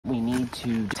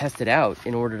to test it out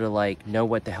in order to like know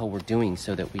what the hell we're doing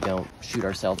so that we don't shoot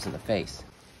ourselves in the face.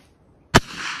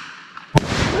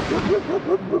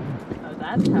 Oh,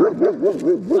 that's how.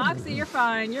 Moxie, you're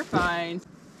fine, you're fine.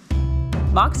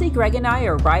 Moxie, Greg, and I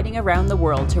are riding around the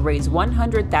world to raise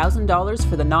 $100,000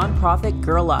 for the nonprofit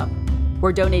Girl Up.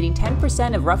 We're donating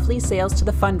 10% of RUFFLY sales to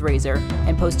the fundraiser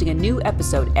and posting a new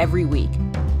episode every week.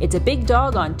 It's a big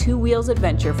dog on two wheels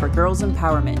adventure for girls'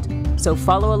 empowerment. So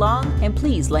follow along and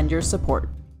please lend your support.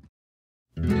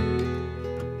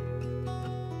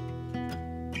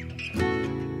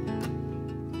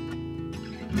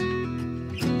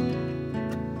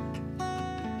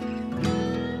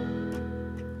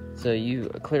 So you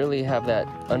clearly have that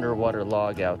underwater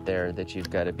log out there that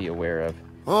you've got to be aware of.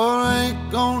 Oh, I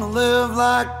ain't gonna live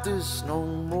like this no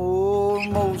more.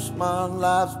 Most of my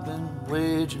life's been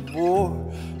waging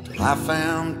war till I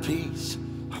found peace.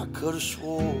 I could have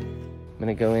swore. I'm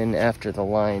gonna go in after the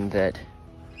line that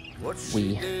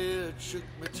we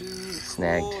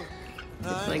snagged.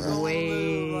 It's like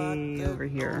way over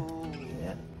here.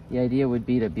 Yeah. The idea would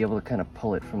be to be able to kind of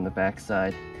pull it from the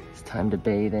backside. It's time to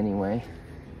bathe anyway.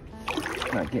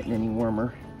 It's not getting any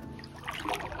warmer.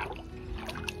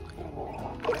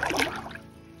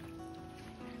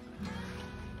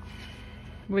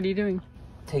 What are you doing?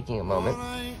 Taking a moment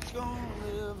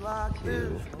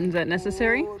to... Is that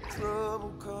necessary?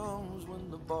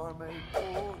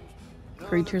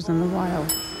 Creatures in the wild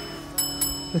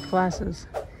with glasses.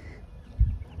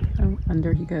 Oh,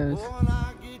 under he goes.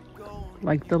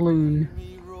 Like the loon.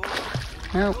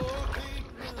 Oh.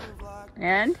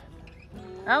 And?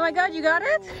 Oh my God, you got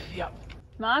it? Yep.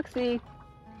 Moxie,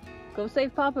 go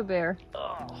save Papa Bear.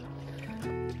 Oh.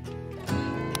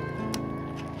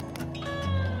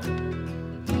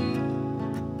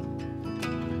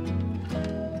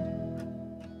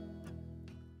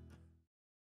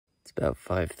 It's about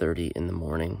 5:30 in the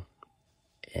morning,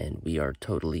 and we are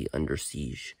totally under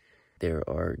siege. There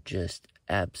are just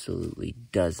absolutely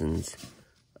dozens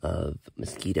of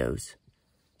mosquitoes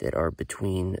that are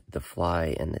between the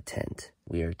fly and the tent.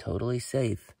 We are totally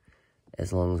safe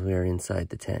as long as we are inside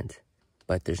the tent,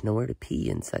 but there's nowhere to pee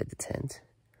inside the tent,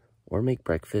 or make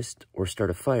breakfast, or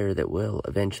start a fire that will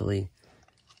eventually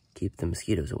keep the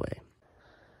mosquitoes away.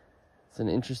 It's an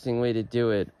interesting way to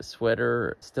do it.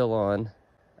 Sweater still on.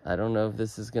 I don't know if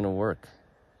this is gonna work.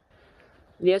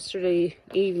 Yesterday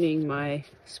evening, my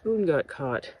spoon got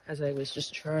caught as I was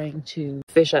just trying to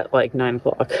fish at like 9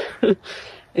 o'clock.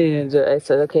 And I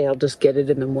said, okay, I'll just get it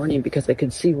in the morning because I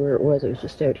could see where it was. It was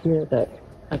just out here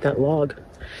at that log.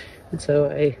 And so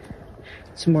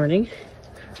this morning,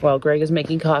 while Greg is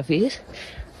making coffees,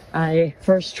 I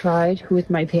first tried with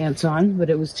my pants on, but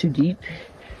it was too deep.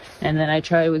 And then I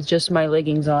tried with just my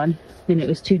leggings on, and it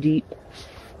was too deep.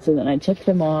 So then I took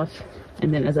them off,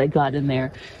 and then as I got in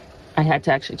there, I had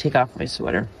to actually take off my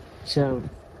sweater. So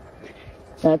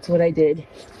that's what I did,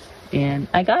 and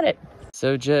I got it.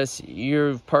 So Jess,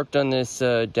 you're parked on this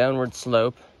downward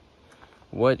slope.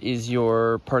 What is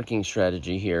your parking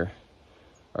strategy here?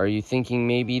 Are you thinking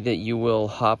maybe that you will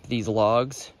hop these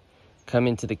logs, come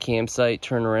into the campsite,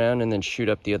 turn around, and then shoot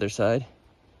up the other side?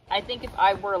 I think if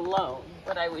I were alone,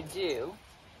 what I would do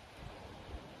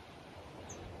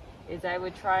is I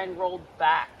would try and roll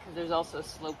back, because there's also a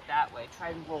slope that way. Try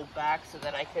and roll back so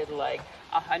that I could like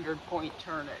 100-point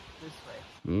turn it this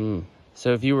way.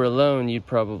 So if you were alone, you'd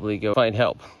probably go find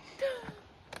help.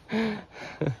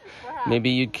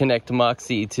 Maybe you'd connect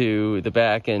Moxie to the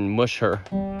back and mush her.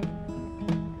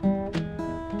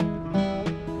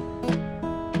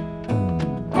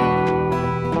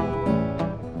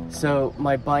 So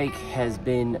my bike has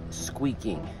been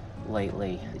squeaking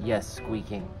lately. Yes,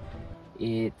 squeaking.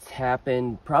 It's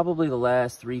happened probably the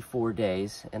last 3-4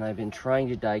 days, and I've been trying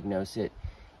to diagnose it.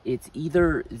 It's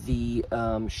either the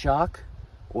shock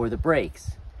or the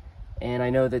brakes. And I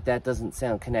know that that doesn't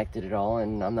sound connected at all,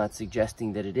 and I'm not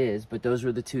suggesting that it is, but those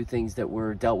were the two things that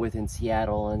were dealt with in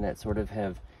Seattle and that sort of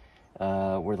have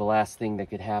were the last thing that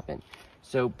could happen.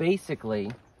 So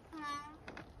basically,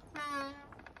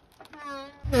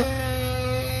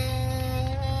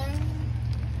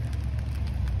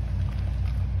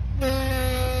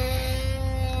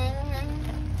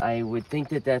 I would think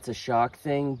that that's a shock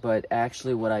thing, but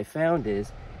actually what I found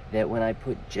is that when I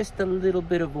put just a little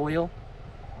bit of oil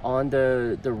on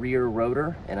the rear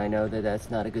rotor, and I know that that's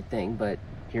not a good thing, but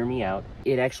hear me out,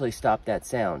 it actually stopped that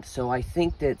sound. So I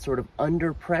think that sort of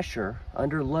under pressure,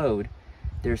 under load,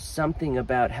 there's something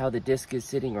about how the disc is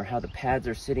sitting or how the pads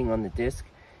are sitting on the disc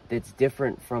that's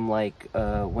different from like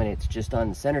when it's just on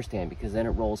the center stand, because then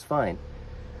it rolls fine.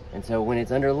 And so when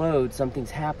it's under load,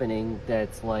 something's happening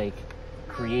that's like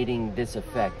creating this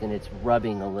effect, and it's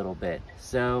rubbing a little bit.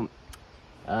 So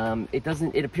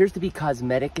it appears to be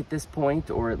cosmetic at this point,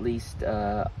 or at least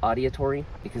auditory,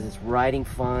 because it's riding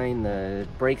fine, the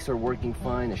brakes are working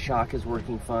fine, the shock is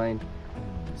working fine.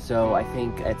 So I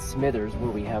think at Smithers,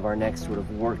 where we have our next sort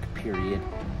of work period,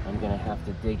 I'm gonna have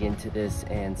to dig into this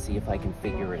and see if I can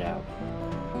figure it out.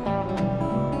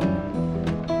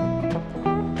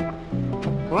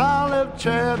 Well, I left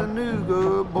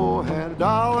Chattanooga, boy, had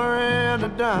 $1 and a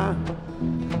dime.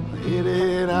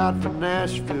 Headed out from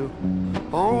Nashville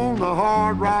on the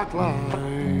Hard Rock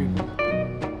Line.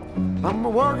 I'm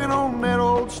working on that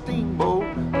old steamboat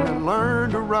and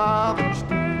learned to rob and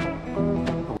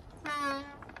steal.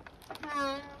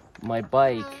 My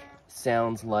bike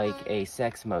sounds like a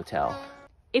sex motel.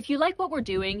 If you like what we're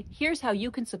doing, here's how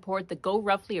you can support the Go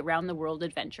Roughly Around the World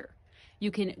adventure. You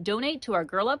can donate to our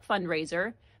Girl Up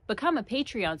fundraiser, become a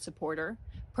Patreon supporter,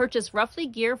 purchase Ruffly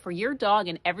gear for your dog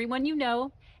and everyone you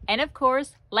know, and of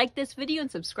course, like this video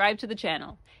and subscribe to the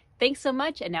channel. Thanks so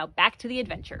much, and now back to the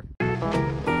adventure.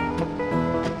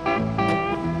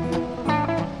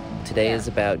 Today is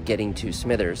about getting to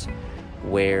Smithers,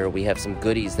 where we have some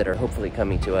goodies that are hopefully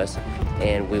coming to us,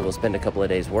 and we will spend a couple of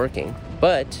days working.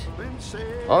 But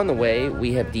on the way,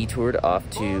 we have detoured off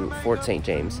to Fort St.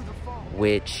 James,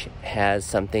 which has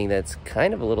something that's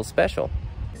kind of a little special.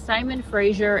 Simon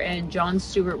Fraser and John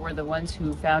Stewart were the ones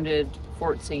who founded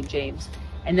Fort St. James,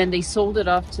 and then they sold it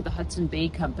off to the Hudson Bay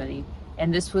Company,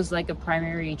 and this was like a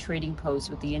primary trading post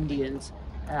with the Indians.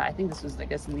 I think this was, I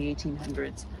guess, in the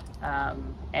 1800s,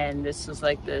 and this was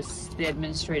like the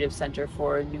administrative center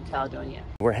for New Caledonia.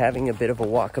 We're having a bit of a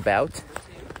walkabout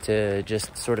to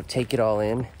just sort of take it all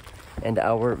in, and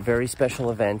our very special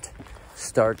event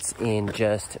starts in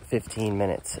just 15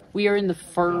 minutes. We are in the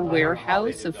fur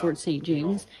warehouse of Fort St.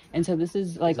 James, and so this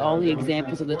is like all the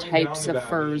examples of the types of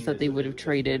furs that they would have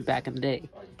traded back in the day.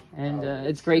 And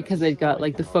it's great because they've got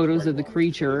like the photos of the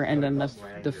creature and then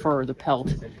the fur, the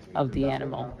pelt of the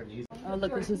animal. Oh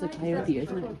look, this is a coyote,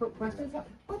 isn't it?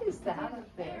 What is that up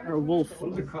there? Or a wolf.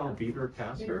 What do they call beaver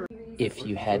castor? If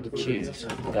you had to choose,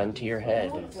 gun to your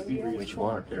head, which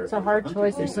one? It's a hard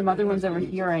choice. There's some other ones over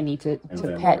here I need to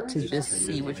pet to just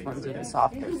see which ones are the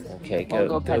softest. Okay,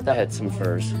 I'll go pet some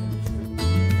furs.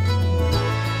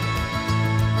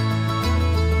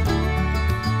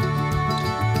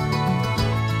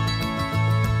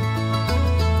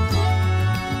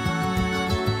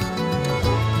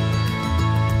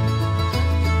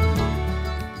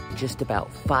 Just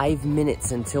about 5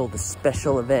 minutes until the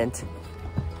special event.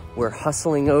 We're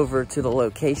hustling over to the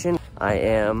location. I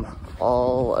am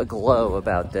all aglow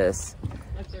about this.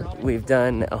 We've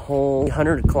done a whole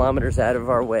 100 kilometers out of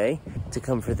our way to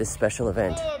come for this special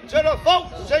event. Welcome to the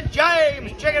Fort St.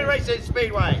 James Chicken Racing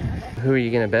Speedway. Who are you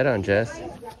gonna bet on, Jess?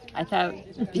 I thought,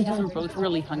 because we're both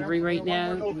really hungry right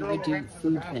now, we would do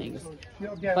food things.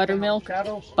 Buttermilk,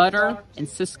 butter, and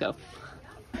Cisco.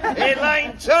 In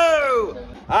lane 2,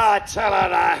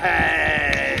 Artillery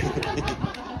ahead.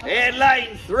 In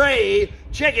lane 3,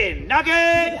 chicken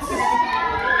nuggets.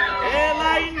 In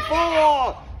lane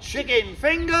 4, chicken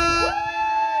fingers.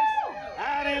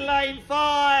 And in lane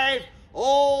 5,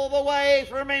 all the way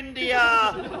from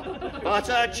India,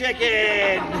 butter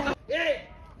chicken. In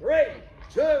 3,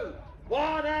 2,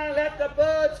 1, and let the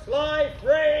birds fly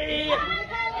free.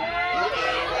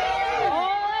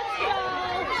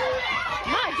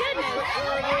 My goodness!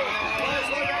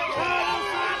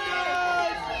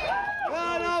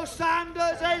 Colonel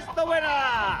Sanders is the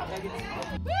winner!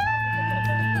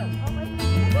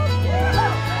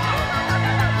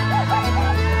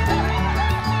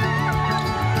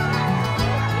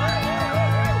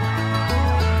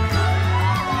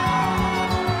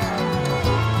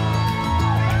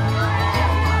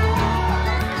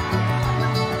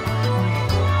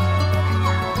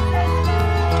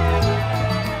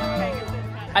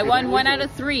 I won 1 out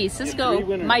of 3.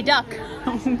 Cisco, my duck,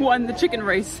 won the chicken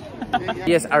race.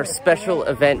 Yes, our special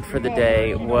event for the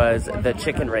day was the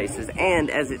chicken races,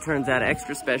 and as it turns out,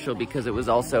 extra special because it was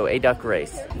also a duck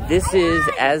race. This is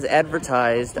as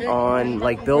advertised on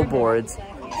like billboards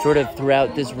sort of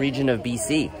throughout this region of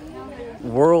BC.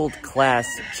 World-class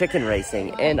chicken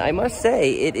racing, and I must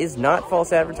say, it is not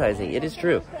false advertising. It is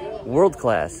true.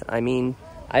 World-class. I mean,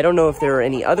 I don't know if there are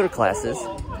any other classes,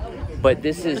 but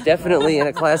this is definitely in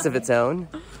a class of its own,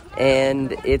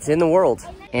 and it's in the world.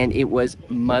 And it was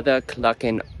mother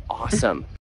clucking awesome.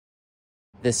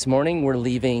 This morning we're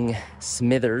leaving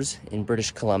Smithers in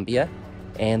British Columbia,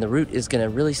 and the route is gonna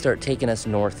really start taking us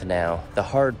north now, the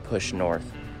hard push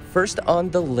north. First on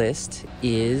the list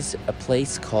is a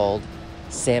place called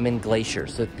Salmon Glacier.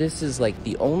 So this is like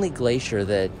the only glacier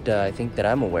that I think that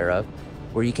I'm aware of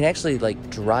where you can actually like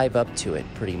drive up to it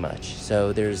pretty much.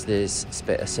 So there's this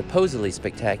supposedly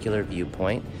spectacular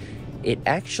viewpoint. It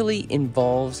actually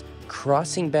involves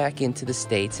crossing back into the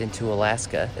States, into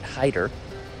Alaska at Hyder,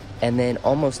 and then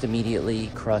almost immediately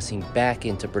crossing back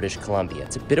into British Columbia.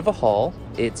 It's a bit of a haul.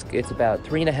 It's about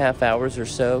 3.5 hours or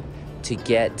so to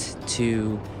get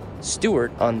to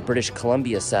Stewart on British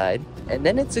Columbia side, and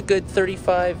then it's a good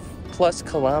 35+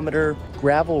 kilometer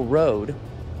gravel road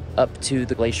up to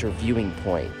the glacier viewing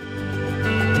point.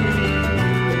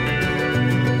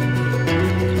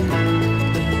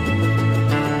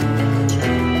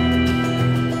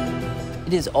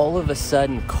 It is all of a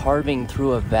sudden carving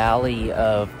through a valley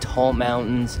of tall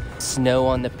mountains, snow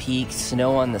on the peaks,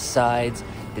 snow on the sides.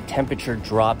 The temperature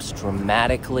drops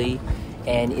dramatically.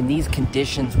 And in these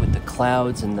conditions with the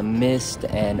clouds and the mist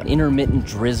and intermittent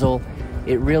drizzle,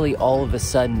 it really all of a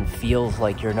sudden feels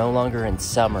like you're no longer in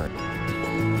summer.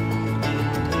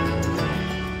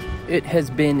 It has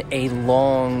been a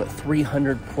long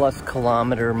 300+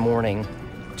 kilometer morning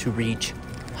to reach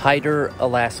Hyder,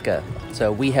 Alaska.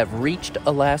 So we have reached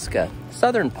Alaska,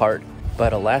 southern part,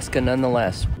 but Alaska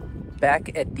nonetheless.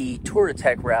 Back at the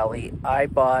Touratech rally, I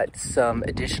bought some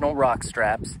additional rock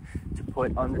straps to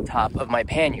put on the top of my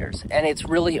panniers. And it's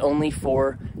really only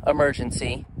for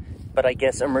emergency, but I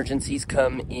guess emergencies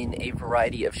come in a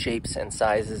variety of shapes and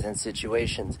sizes and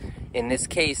situations. In this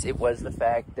case, it was the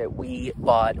fact that we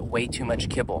bought way too much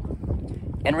kibble.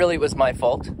 And really it was my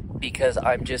fault, because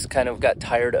I've just kind of got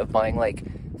tired of buying like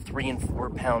 3 and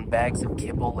 4 pound bags of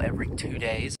kibble every 2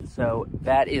 days. So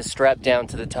that is strapped down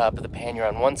to the top of the pannier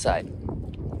on one side.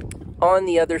 On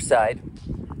the other side,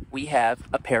 we have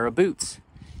a pair of boots.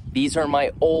 These are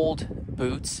my old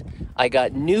boots. I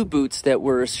got new boots that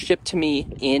were shipped to me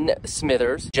in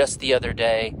Smithers just the other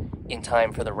day in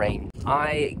time for the rain.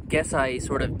 I guess I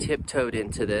sort of tiptoed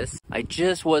into this. I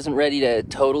just wasn't ready to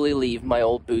totally leave my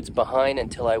old boots behind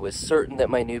until I was certain that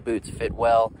my new boots fit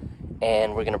well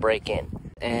and we're gonna break in.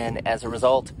 And as a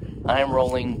result, I'm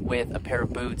rolling with a pair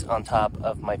of boots on top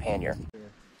of my pannier.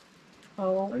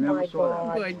 Oh my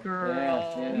God. Good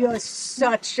girl. You're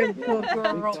such a good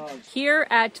girl. Here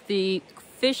at the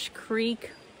Fish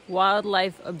Creek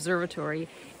Wildlife Observatory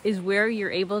is where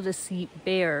you're able to see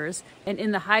bears. And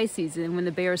in the high season, when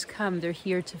the bears come, they're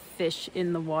here to fish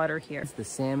in the water here. It's the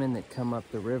salmon that come up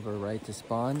the river, right, to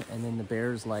spawn, and then the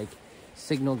bears, like,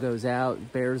 signal goes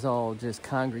out, bears all just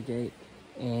congregate,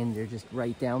 and they're just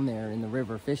right down there in the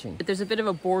river fishing. But there's a bit of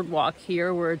a boardwalk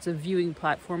here where it's a viewing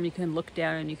platform. You can look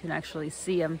down and you can actually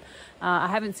see them. I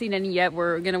haven't seen any yet.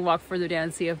 We're gonna walk further down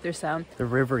and see if there's some. The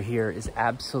river here is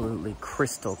absolutely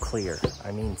crystal clear.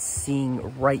 I mean,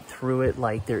 seeing right through it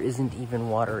like there isn't even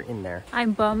water in there.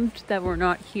 I'm bummed that we're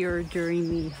not here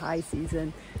during the high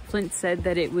season. Flint said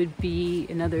that it would be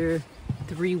another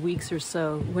 3 weeks or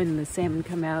so when the salmon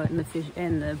come out and the fish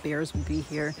and the bears will be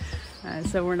here.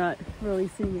 So we're not really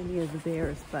seeing any of the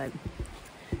bears, but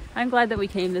I'm glad that we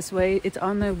came this way. It's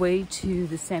on the way to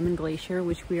the Salmon Glacier,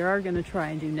 which we are going to try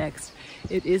and do next.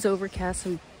 It is overcast,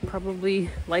 so we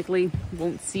likely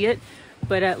won't see it,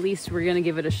 but at least we're going to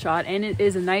give it a shot. And it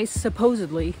is a nice,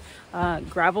 supposedly,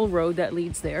 gravel road that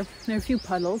leads there. There are a few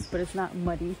puddles, but it's not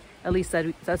muddy. At least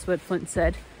that's what Flint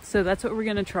said. So that's what we're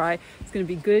going to try. It's going to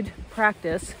be good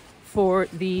practice for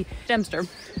the Dempster.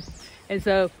 And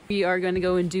so we are going to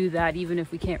go and do that even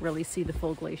if we can't really see the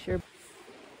full glacier.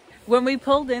 When we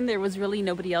pulled in, there was really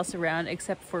nobody else around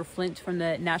except for Flint from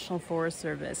the National Forest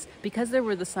Service. Because there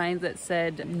were the signs that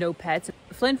said no pets,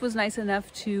 Flint was nice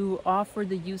enough to offer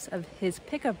the use of his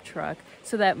pickup truck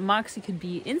so that Moxie could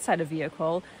be inside a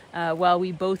vehicle while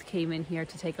we both came in here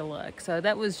to take a look. So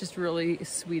that was just really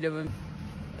sweet of him.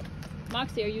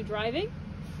 Moxie, are you driving?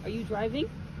 Are you driving?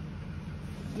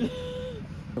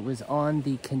 It was on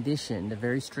the condition, the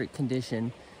very strict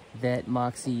condition, that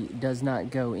Moxie does not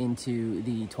go into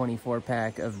the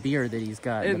 24-pack of beer that he's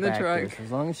got in the back truck. there. So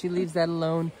as long as she leaves that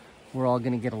alone, we're all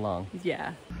gonna get along.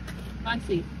 Yeah.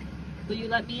 Moxie, will you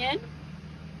let me in?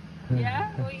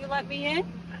 Yeah? Will you let me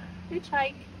in?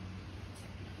 Hitchhike.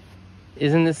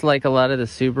 Isn't this like a lot of the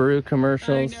Subaru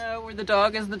commercials? I know, where the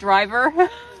dog is the driver.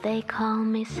 They call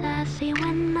me sassy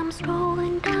when I'm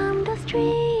strolling down the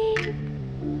street.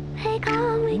 They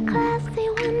call me classy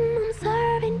when I'm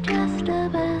serving just the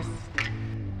best.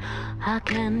 I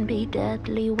can be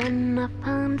deadly when I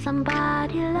find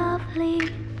somebody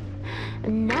lovely.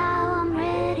 And now I'm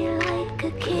ready like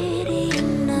a kitty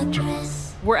in a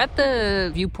dress. We're at the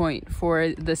viewpoint for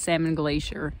the Salmon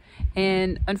Glacier,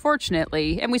 and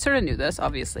unfortunately, and we sort of knew this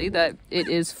obviously, that it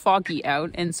is foggy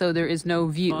out, and so there is no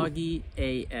view. Foggy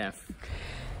AF.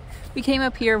 We came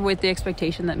up here with the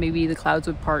expectation that maybe the clouds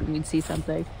would part and we'd see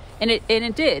something, and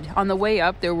it did. On the way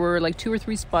up, there were like 2 or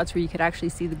 3 spots where you could actually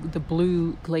see the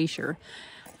blue glacier.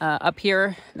 Up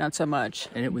here, not so much.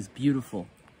 And it was beautiful,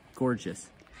 gorgeous.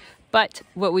 But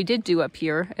what we did do up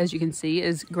here, as you can see,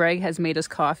 is Greg has made us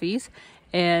coffees.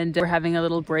 And we're having a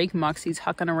little break. Moxie's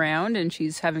hucking around and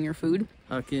she's having her food.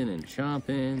 Hucking and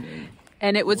chomping.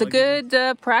 And it was a good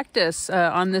practice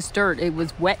on this dirt. It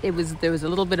was wet. There was a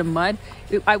little bit of mud.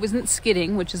 I wasn't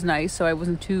skidding, which is nice. So I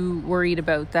wasn't too worried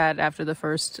about that after the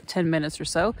first 10 minutes or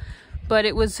so. But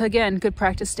it was, again, good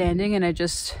practice standing. And it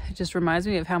just reminds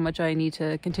me of how much I need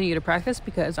to continue to practice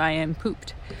because I am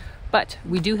pooped. But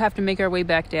we do have to make our way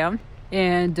back down.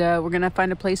 And we're going to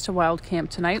find a place to wild camp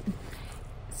tonight.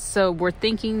 So we're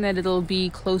thinking that it'll be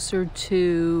closer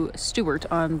to Stewart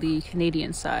on the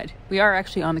Canadian side. We are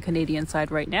actually on the Canadian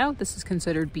side right now. This is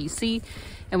considered BC.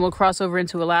 And we'll cross over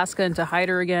into Alaska, into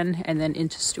Hyder again, and then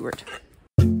into Stewart.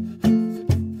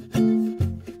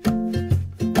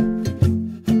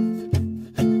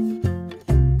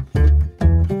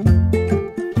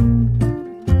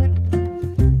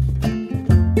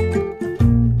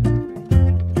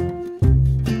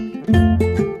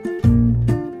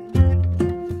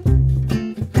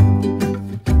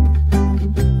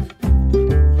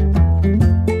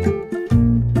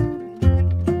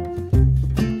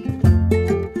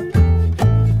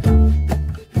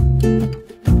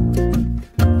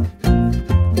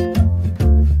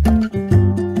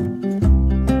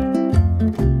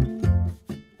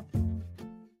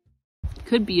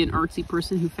 Could be an artsy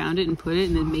person who found it and put it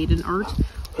and then made an art,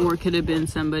 or it could have been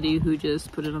somebody who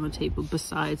just put it on the table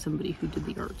beside somebody who did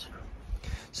the art.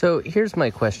 So here's my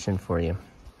question for you.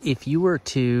 If you were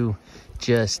to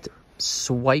just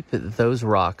swipe those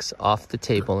rocks off the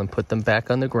table and put them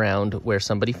back on the ground where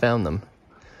somebody found them,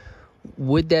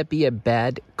 would that be a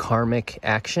bad karmic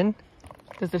action?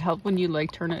 Does it help when you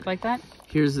like turn it like that?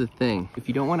 Here's the thing. If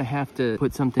you don't want to have to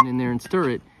put something in there and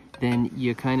stir it, then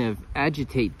you kind of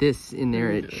agitate this in there.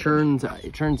 It churns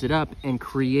it up and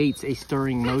creates a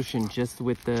stirring motion just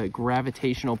with the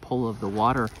gravitational pull of the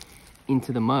water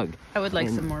into the mug. I would like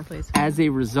some more, please. As a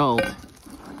result,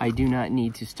 I do not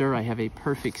need to stir. I have a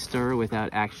perfect stir without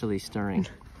actually stirring.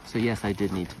 So yes, I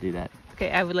did need to do that. Okay,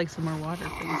 I would like some more water,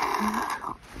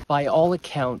 please. By all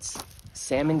accounts,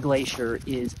 Salmon Glacier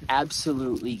is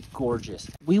absolutely gorgeous.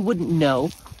 We wouldn't know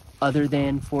other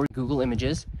than for Google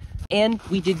Images. And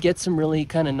we did get some really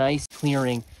kind of nice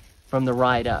clearing from the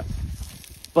ride up.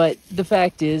 But the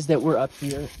fact is that we're up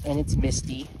here and it's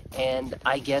misty, and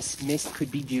I guess mist could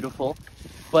be beautiful,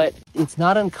 but it's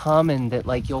not uncommon that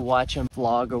like you'll watch a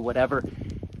vlog or whatever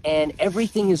and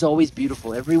everything is always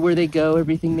beautiful. Everywhere they go,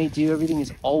 everything they do, everything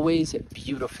is always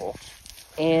beautiful.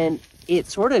 And it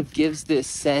sort of gives this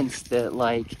sense that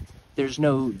like there's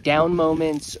no down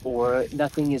moments, or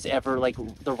nothing is ever like,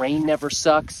 the rain never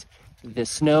sucks, the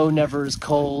snow never is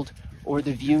cold, or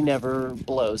the view never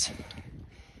blows.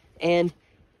 And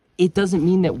it doesn't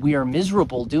mean that we are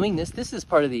miserable doing this. This is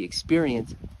part of the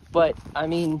experience. But I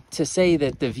mean, to say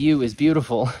that the view is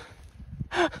beautiful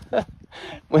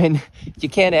when you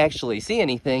can't actually see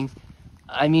anything,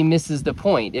 I mean, misses the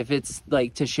point. If it's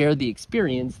like to share the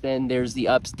experience, then there's the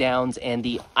ups, downs, and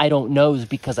the I don't knows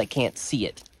because I can't see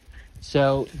it.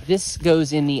 So this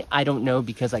goes in the I don't know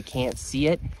because I can't see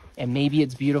it. And maybe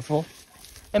it's beautiful,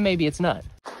 and maybe it's not.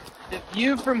 The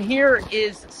view from here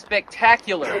is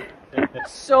spectacular.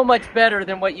 So much better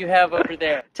than what you have over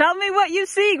there. Tell me what you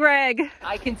see, Greg.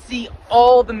 I can see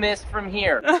all the mist from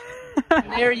here. From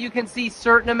there you can see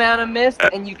certain amount of mist,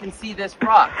 and you can see this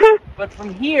rock. But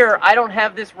from here, I don't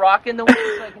have this rock in the way,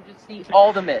 so I can just see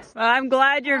all the mist. I'm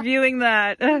glad you're viewing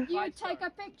that. You take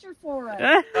a picture for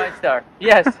us. 5-star.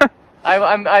 Yes.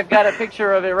 I've got a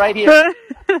picture of it right here.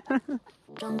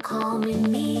 Don't call me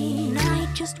mean, I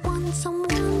just want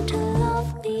someone to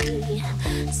love me,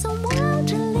 someone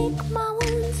to lick my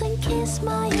wounds and kiss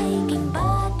my aching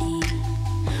body.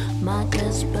 My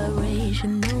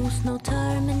desperation knows no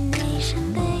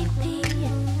termination, baby.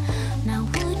 Now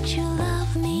would you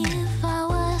love me if I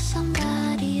was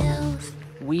somebody else?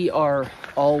 We are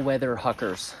all-weather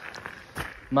huckers.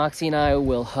 Moxie and I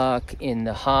will huck in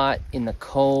the hot, in the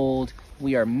cold.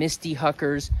 We are misty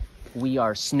huckers. We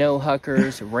are snow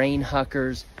huckers, rain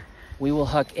huckers. We will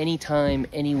huck anytime,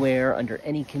 anywhere, under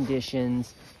any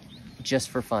conditions, just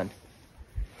for fun.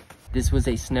 This was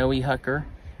a snowy hucker.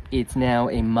 It's now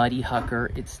a muddy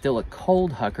hucker. It's still a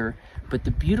cold hucker. But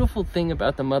the beautiful thing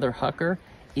about the mother hucker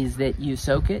is that you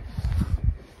soak it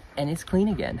and it's clean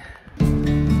again.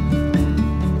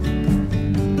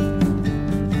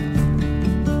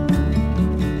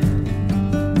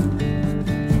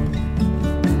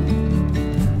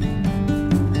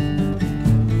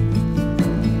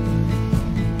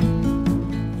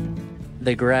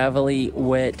 The gravelly,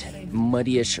 wet,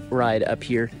 muddyish ride up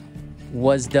here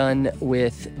was done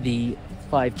with the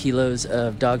 5 kilos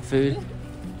of dog food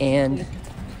and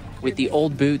with the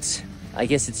old boots. I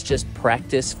guess it's just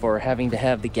practice for having to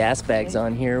have the gas bags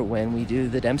on here when we do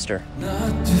the Dempster.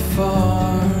 Not too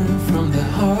far from the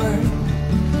heart,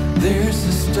 there's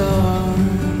a star,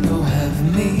 go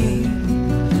have me,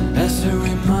 as a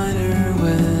reminder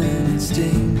when it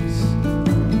stings.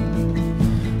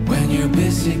 When you're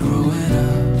busy growing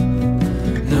up,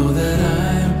 know that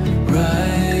I'm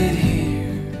right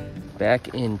here.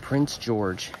 Back in Prince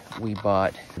George, we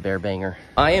bought the bear banger.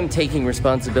 I am taking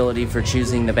responsibility for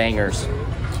choosing the bangers.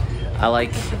 I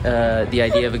like the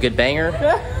idea of a good banger.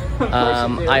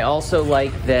 I also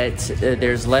like that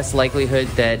there's less likelihood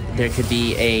that there could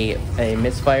be a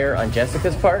misfire on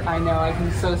Jessica's part. I know, I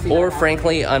can so see Or that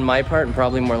frankly, on my part, and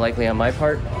probably more likely on my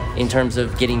part, in terms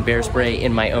of getting bear spray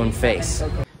in my own face.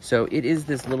 So it is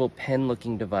this little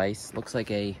pen-looking device, looks like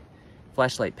a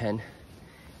flashlight pen.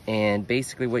 And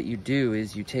basically what you do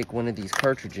is you take one of these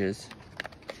cartridges,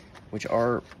 which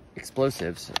are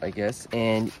explosives, I guess,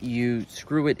 and you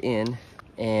screw it in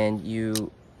and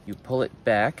you pull it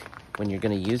back when you're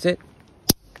gonna use it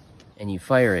and you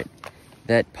fire it.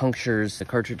 That punctures the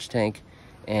cartridge tank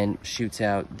and shoots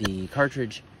out the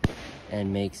cartridge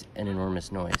and makes an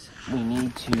enormous noise. We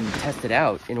need to test it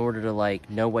out in order to like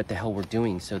know what the hell we're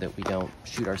doing so that we don't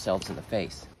shoot ourselves in the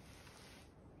face.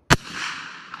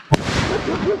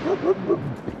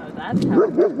 Oh, that's how.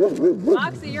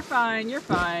 Moxie, you're fine, you're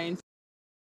fine.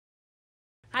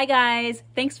 Hi guys,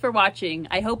 thanks for watching.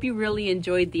 I hope you really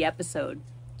enjoyed the episode.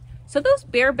 So those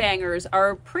bear bangers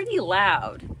are pretty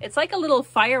loud. It's like a little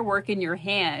firework in your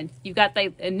hand. You've got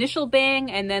the initial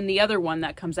bang and then the other one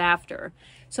that comes after.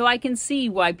 So I can see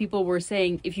why people were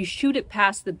saying if you shoot it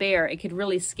past the bear, it could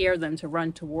really scare them to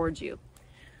run towards you.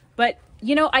 But,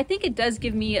 you know, I think it does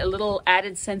give me a little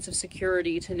added sense of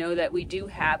security to know that we do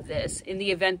have this in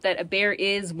the event that a bear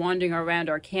is wandering around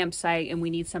our campsite and we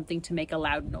need something to make a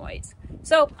loud noise.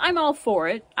 So I'm all for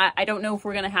it. I don't know if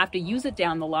we're going to have to use it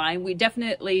down the line. We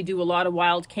definitely do a lot of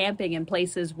wild camping in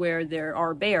places where there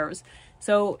are bears.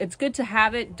 So it's good to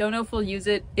have it. Don't know if we'll use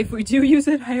it. If we do use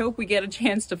it, I hope we get a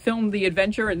chance to film the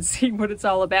adventure and see what it's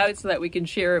all about so that we can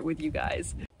share it with you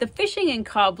guys. The fishing in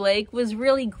Cobb Lake was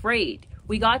really great.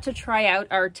 We got to try out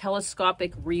our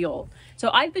telescopic reel. So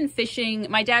I've been fishing,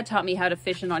 my dad taught me how to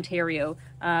fish in Ontario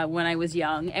when I was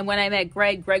young. And when I met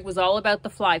Greg was all about the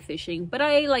fly fishing, but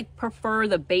I prefer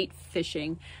the bait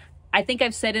fishing. I think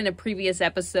I've said in a previous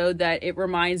episode that it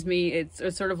reminds me, it's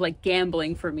sort of like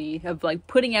gambling for me, of like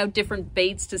putting out different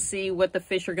baits to see what the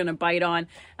fish are going to bite on.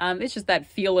 It's just that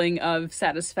feeling of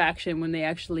satisfaction when they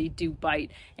actually do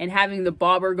bite, and having the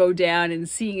bobber go down and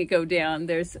seeing it go down.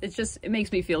 It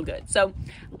makes me feel good. So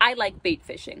I like bait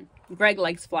fishing. Greg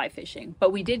likes fly fishing,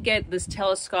 but we did get this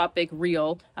telescopic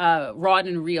reel, rod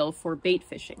and reel for bait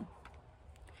fishing.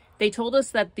 They told us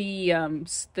that the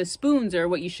spoons are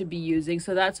what you should be using,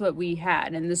 so that's what we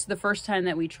had. And this is the first time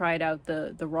that we tried out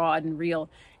the rod and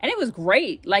reel, and it was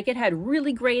great. Like, it had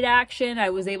really great action. I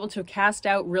was able to cast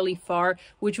out really far,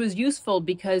 which was useful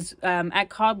because at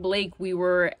Cobb Lake we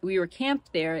were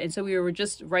camped there, and so we were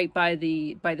just right by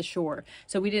the shore.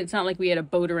 So it's not like we had a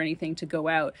boat or anything to go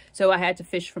out. So I had to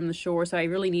fish from the shore. So I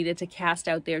really needed to cast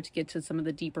out there to get to some of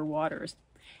the deeper waters,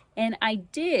 and I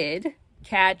did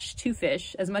catch 2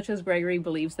 fish. As much as Gregory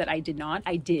believes that I did not,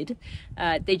 I did.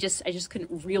 I just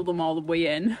couldn't reel them all the way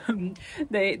in.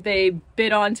 They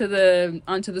bit onto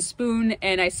the spoon,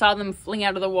 and I saw them fling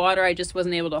out of the water. I just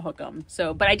wasn't able to hook them.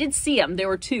 So, but I did see them. There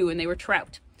were 2, and they were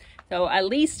trout. So at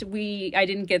least I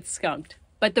didn't get skunked.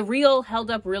 But the reel held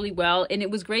up really well, and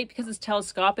it was great because it's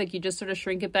telescopic. You just sort of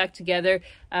shrink it back together.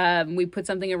 We put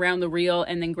something around the reel,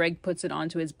 and then Greg puts it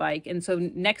onto his bike. And so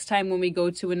next time when we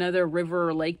go to another river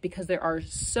or lake, because there are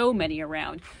so many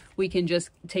around, we can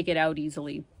just take it out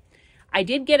easily. I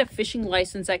did get a fishing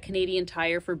license at Canadian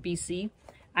Tire for BC.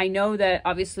 I know that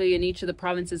obviously in each of the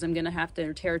provinces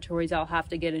or territories, I'll have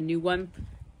to get a new one.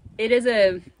 It is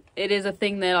a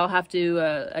thing that I'll have to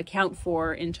account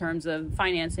for in terms of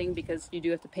financing, because you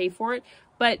do have to pay for it.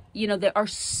 But, you know, there are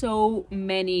so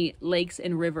many lakes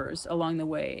and rivers along the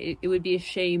way. It would be a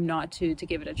shame not to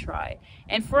give it a try.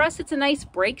 And for us, it's a nice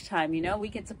break time, you know. We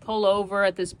get to pull over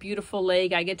at this beautiful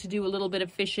lake. I get to do a little bit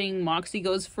of fishing. Moxie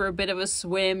goes for a bit of a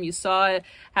swim. You saw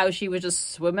how she was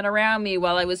just swimming around me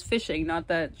while I was fishing. Not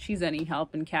that she's any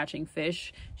help in catching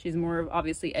fish. She's more of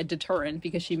obviously a deterrent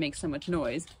because she makes so much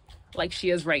noise, like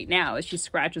she is right now as she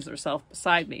scratches herself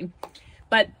beside me.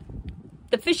 But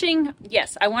the fishing,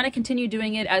 yes, I want to continue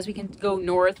doing it as we can go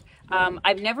north.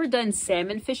 I've never done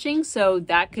salmon fishing, so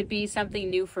that could be something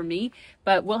new for me,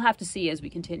 but we'll have to see as we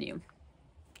continue.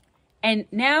 And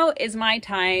now is my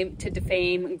time to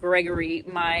defame Gregory,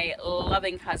 my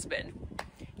loving husband.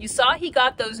 You saw he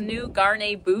got those new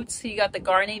Garnet boots. He got the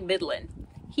Garnet Midland.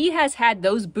 He has had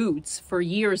those boots for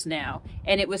years now,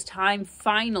 and it was time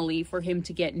finally for him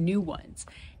to get new ones.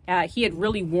 He had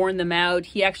really worn them out.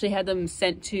 He actually had them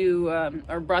sent to,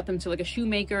 or brought them to like a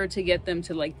shoemaker to get them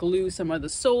to like glue some of the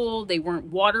sole. They weren't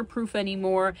waterproof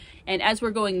anymore. And as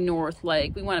we're going north,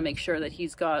 like we want to make sure that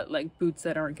he's got like boots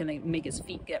that aren't going to make his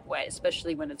feet get wet,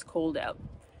 especially when it's cold out.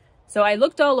 So I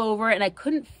looked all over and I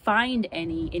couldn't find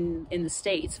any in the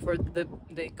States for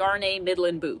the Garnet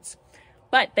Midland boots,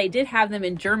 but they did have them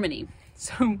in Germany.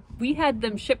 So we had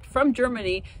them shipped from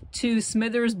Germany to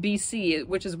Smithers, BC,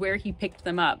 which is where he picked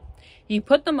them up. He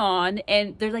put them on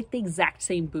and they're like the exact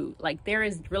same boot. Like there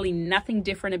is really nothing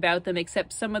different about them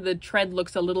except some of the tread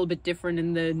looks a little bit different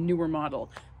in the newer model,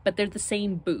 but they're the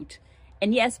same boot.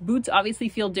 And yes, boots obviously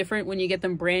feel different when you get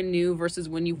them brand new versus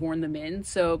when you've worn them in.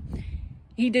 So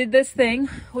he did this thing,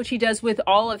 which he does with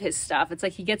all of his stuff. It's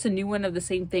like he gets a new one of the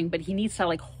same thing, but he needs to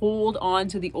like hold on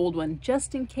to the old one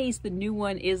just in case the new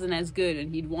one isn't as good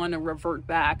and he'd want to revert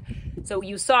back. So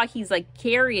you saw he's like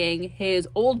carrying his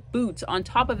old boots on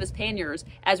top of his panniers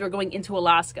as we're going into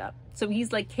Alaska. So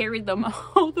he's like carried them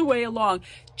all the way along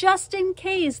just in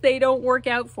case they don't work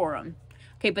out for him.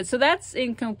 Okay, but so that's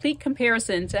in complete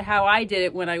comparison to how I did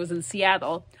it when I was in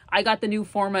Seattle. I got the new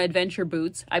Forma Adventure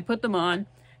boots. I put them on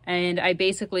and I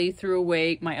basically threw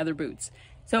away my other boots.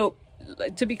 So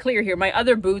to be clear here, my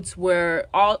other boots were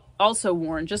also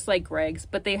worn just like Greg's,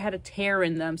 but they had a tear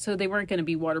in them, so they weren't going to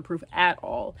be waterproof at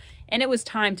all. And it was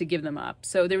time to give them up.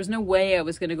 So there was no way I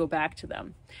was going to go back to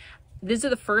them. This is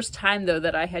the first time though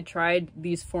that I had tried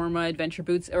these Forma Adventure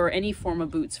boots, or any Forma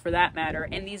boots for that matter,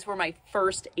 and these were my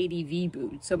first ADV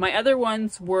boots. So my other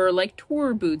ones were like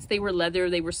tour boots. They were leather,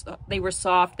 they were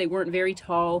soft, they weren't very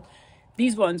tall.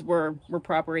 These ones were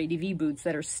proper ADV boots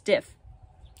that are stiff.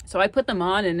 So I put them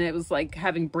on and it was like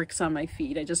having bricks on my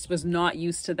feet. I just was not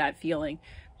used to that feeling.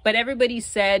 But everybody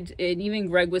said, and even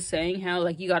Greg was saying how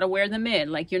like you got to wear them in.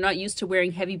 Like you're not used to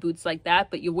wearing heavy boots like that,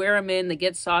 but you wear them in, they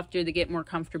get softer, they get more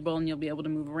comfortable, and you'll be able to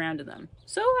move around in them.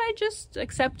 So I just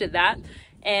accepted that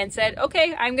and said,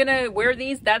 okay, I'm going to wear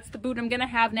these. That's the boot I'm going to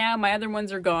have now. My other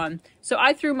ones are gone. So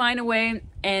I threw mine away,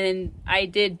 and I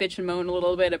did bitch and moan a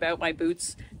little bit about my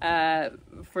boots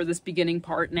for this beginning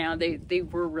part. Now they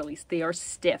are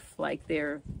stiff. Like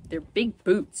they're big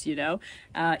boots, you know,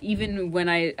 even when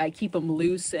I keep them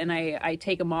loose and I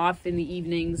take them off in the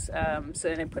evenings. So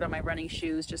then I put on my running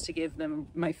shoes just to give them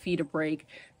my feet a break.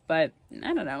 But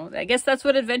I don't know, I guess that's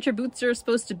what adventure boots are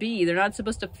supposed to be. They're not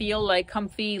supposed to feel like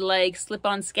comfy, like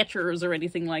slip-on Skechers or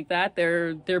anything like that.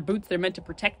 They're boots, they're meant to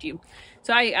protect you.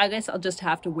 So I guess I'll just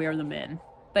have to wear them in.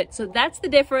 But so that's the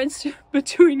difference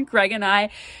between Greg and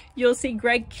I. You'll see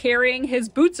Greg carrying his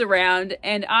boots around,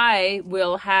 and I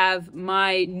will have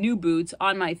my new boots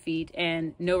on my feet,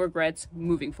 and no regrets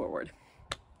moving forward.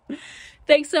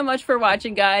 Thanks so much for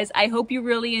watching, guys. I hope you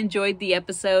really enjoyed the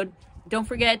episode. Don't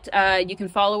forget, you can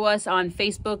follow us on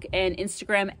Facebook and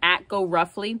Instagram at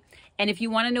GoRUFFLY. And if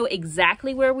you want to know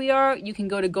exactly where we are, you can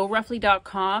go to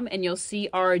GoRuffly.com and you'll see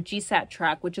our GSAT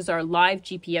track, which is our live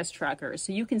GPS tracker.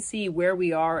 So you can see where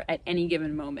we are at any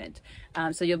given moment.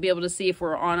 So you'll be able to see if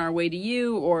we're on our way to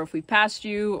you, or if we passed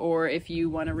you, or if you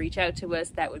want to reach out to us.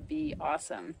 That would be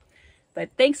awesome.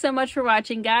 But thanks so much for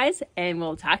watching, guys, and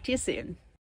we'll talk to you soon.